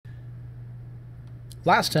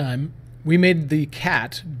Last time, we made the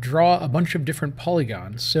cat draw a bunch of different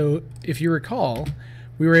polygons. So if you recall,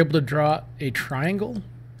 we were able to draw a triangle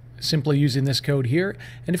simply using this code here.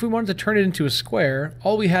 And if we wanted to turn it into a square,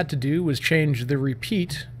 all we had to do was change the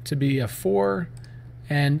repeat to be a 4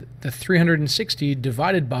 and the 360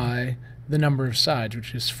 divided by the number of sides,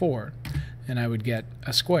 which is 4. And I would get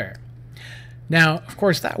a square. Now, of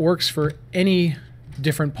course, that works for any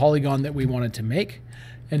different polygon that we wanted to make.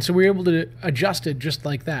 And so we were able to adjust it just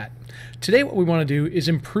like that. Today what we want to do is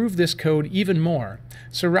improve this code even more.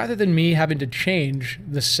 So rather than me having to change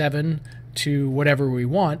the 7 to whatever we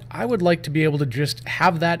want, I would like to be able to just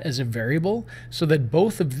have that as a variable so that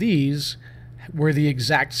both of these were the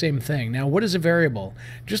exact same thing. Now, what is a variable?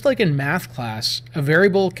 Just like in math class, a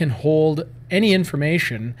variable can hold any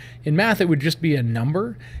information. In math, it would just be a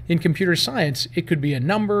number. In computer science, it could be a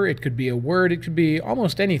number, it could be a word, it could be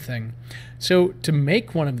almost anything. So to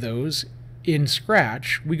make one of those in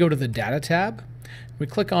Scratch, we go to the Data tab, we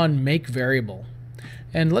click on Make Variable,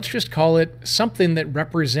 and let's just call it something that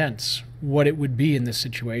represents what it would be in this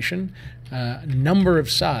situation. Number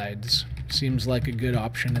of sides seems like a good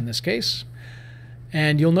option in this case.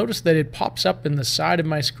 And you'll notice that it pops up in the side of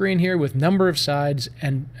my screen here with number of sides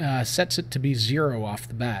and sets it to be 0 off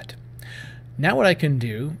the bat. Now what I can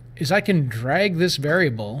do is I can drag this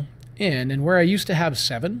variable in, and where I used to have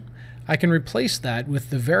 7, I can replace that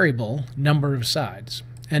with the variable number of sides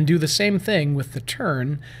and do the same thing with the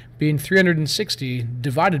turn being 360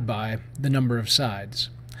 divided by the number of sides.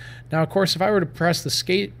 Now, of course, if I were to press the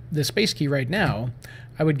space key right now,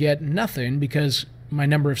 I would get nothing because my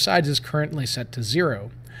number of sides is currently set to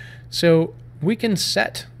 0. So we can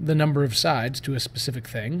set the number of sides to a specific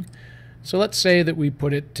thing. So let's say that we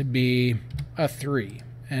put it to be a 3.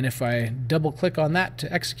 And if I double click on that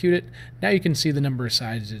to execute it, now you can see the number of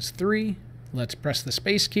sides is 3. Let's press the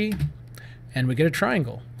space key and we get a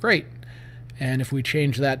triangle. Great. And if we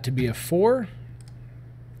change that to be a 4,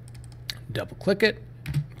 double click it,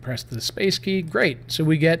 press the space key, great. So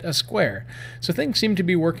we get a square. So things seem to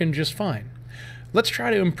be working just fine. Let's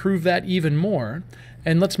try to improve that even more,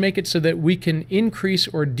 and let's make it so that we can increase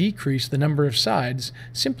or decrease the number of sides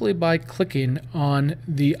simply by clicking on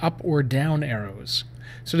the up or down arrows.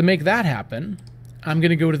 So to make that happen, I'm going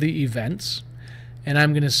to go to the events, and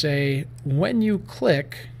I'm going to say when you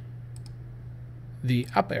click the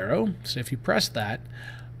up arrow, so if you press that,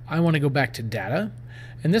 I want to go back to data,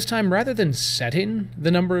 and this time rather than setting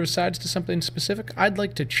the number of sides to something specific, I'd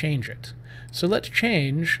like to change it. So let's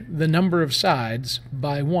change the number of sides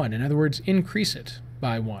by 1. In other words, increase it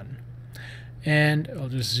by 1. And I'll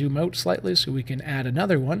just zoom out slightly so we can add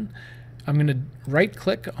another one. I'm going to right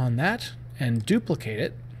click on that and duplicate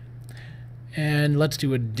it. And let's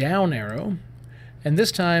do a down arrow. And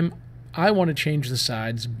this time I want to change the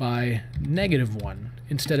sides by -1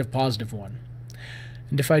 instead of +1.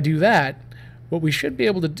 And if I do that, what we should be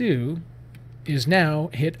able to do is now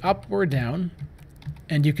hit up or down.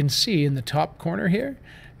 And you can see in the top corner here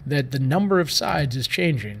that the number of sides is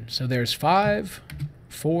changing. So there's 5,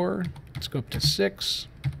 4, let's go up to 6,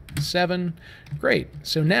 7. Great.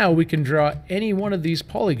 So now we can draw any one of these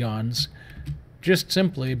polygons just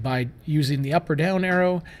simply by using the up or down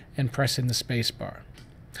arrow and pressing the space bar.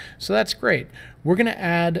 So that's great. We're going to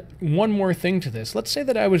add one more thing to this. Let's say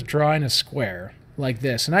that I was drawing a square like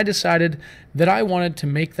this, and I decided that I wanted to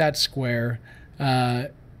make that square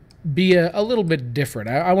be a little bit different.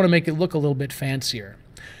 I want to make it look a little bit fancier.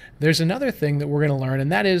 There's another thing that we're going to learn,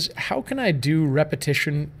 and that is how can I do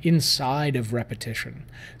repetition inside of repetition?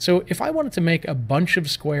 So if I wanted to make a bunch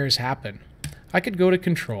of squares happen, I could go to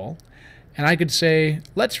Control, and I could say,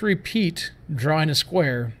 let's repeat drawing a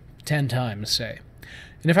square 10 times, say.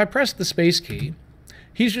 And if I press the space key,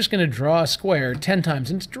 he's just going to draw a square 10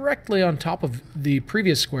 times, and it's directly on top of the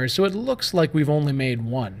previous square, so it looks like we've only made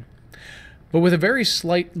one. But with a very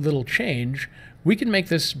slight little change, we can make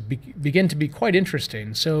this begin to be quite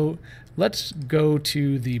interesting. So let's go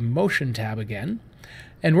to the Motion tab again,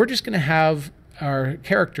 and we're just going to have our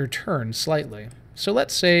character turn slightly. So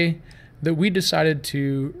let's say that we decided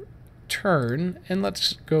to turn, and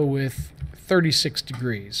let's go with 36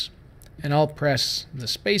 degrees. And I'll press the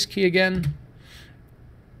space key again.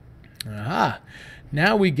 Aha!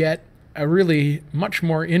 Now we get a really much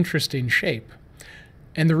more interesting shape.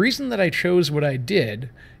 And the reason that I chose what I did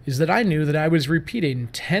is that I knew that I was repeating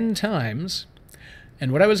 10 times,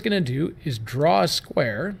 and what I was going to do is draw a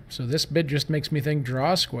square. So this bit just makes me think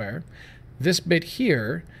draw a square. This bit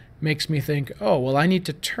here makes me think, oh, well, I need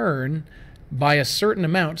to turn by a certain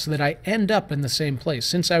amount so that I end up in the same place.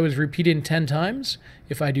 Since I was repeating 10 times,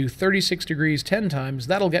 if I do 36 degrees 10 times,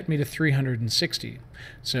 that'll get me to 360.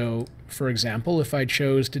 So, for example, if I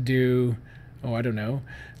chose to do, oh, I don't know,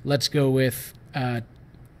 let's go with,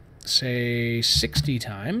 say, 60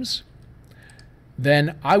 times,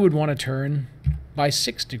 then I would want to turn by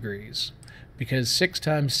 6 degrees, because 6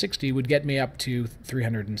 times 60 would get me up to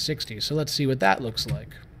 360. So let's see what that looks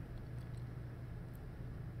like.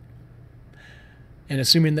 And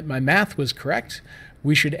assuming that my math was correct,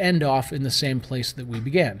 we should end off in the same place that we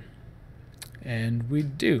began. And we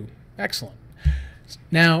do. Excellent.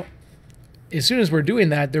 Now, as soon as we're doing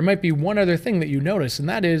that, there might be one other thing that you notice, and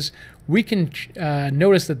that is we can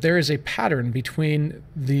notice that there is a pattern between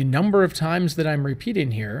the number of times that I'm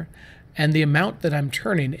repeating here and the amount that I'm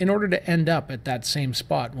turning in order to end up at that same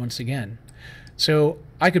spot once again. So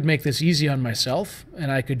I could make this easy on myself,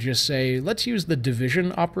 and I could just say, let's use the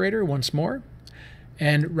division operator once more.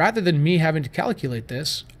 And rather than me having to calculate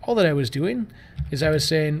this, all that I was doing is I was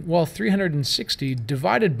saying, well, 360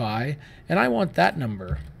 divided by, and I want that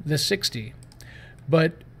number, the 60.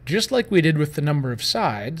 But just like we did with the number of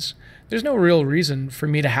sides, there's no real reason for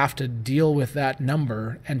me to have to deal with that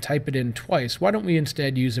number and type it in twice. Why don't we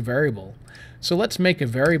instead use a variable? So let's make a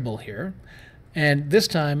variable here. And this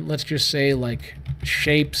time, let's just say like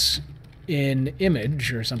shapes in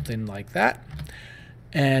image or something like that.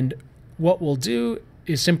 And what we'll do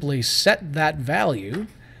is simply set that value.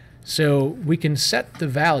 So we can set the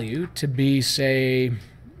value to be, say,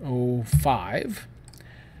 5.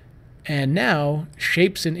 And now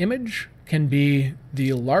shapes in image can be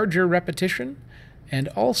the larger repetition and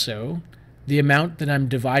also the amount that I'm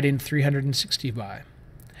dividing 360 by.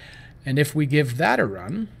 And if we give that a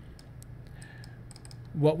run,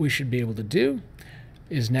 what we should be able to do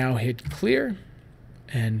is now hit clear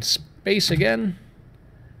and space again.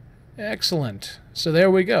 Excellent. So there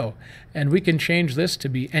we go. And we can change this to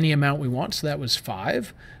be any amount we want. So that was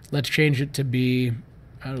 5. Let's change it to be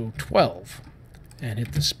 12. And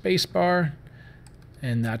hit the space bar.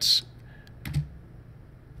 And that's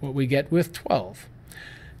what we get with 12.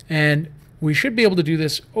 And we should be able to do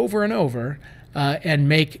this over and over and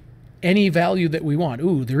make any value that we want.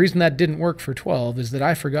 Ooh, the reason that didn't work for 12 is that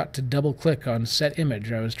I forgot to double click on set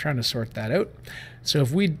image. I was trying to sort that out. So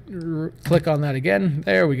if we click on that again,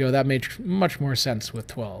 there we go. That made much more sense with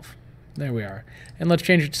 12. There we are. And let's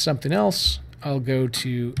change it to something else. I'll go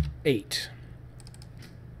to 8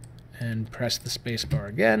 and press the space bar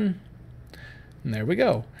again. And there we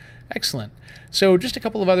go. Excellent. So just a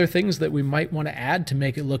couple of other things that we might want to add to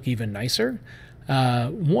make it look even nicer.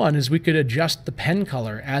 One is we could adjust the pen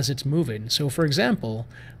color as it's moving. So for example,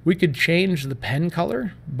 we could change the pen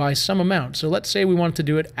color by some amount. So let's say we want to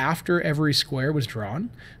do it after every square was drawn.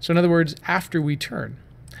 So in other words, after we turn.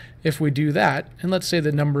 If we do that, and let's say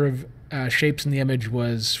the number of shapes in the image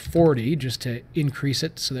was 40, just to increase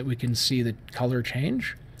it so that we can see the color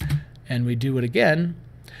change, and we do it again,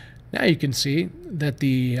 now you can see that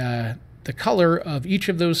the color of each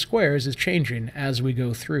of those squares is changing as we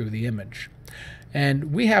go through the image.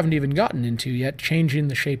 And we haven't even gotten into yet changing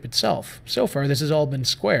the shape itself. So far this has all been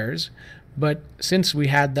squares, but since we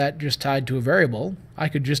had that just tied to a variable, I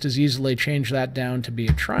could just as easily change that down to be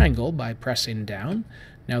a triangle by pressing down.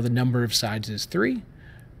 Now the number of sides is 3.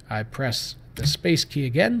 I press the space key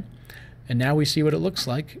again, and now we see what it looks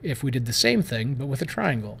like if we did the same thing but with a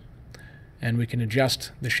triangle. And we can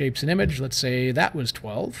adjust the shapes in image. Let's say that was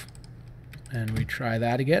 12. And we try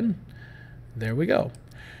that again. There we go.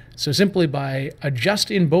 So simply by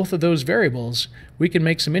adjusting both of those variables, we can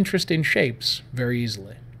make some interesting shapes very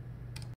easily.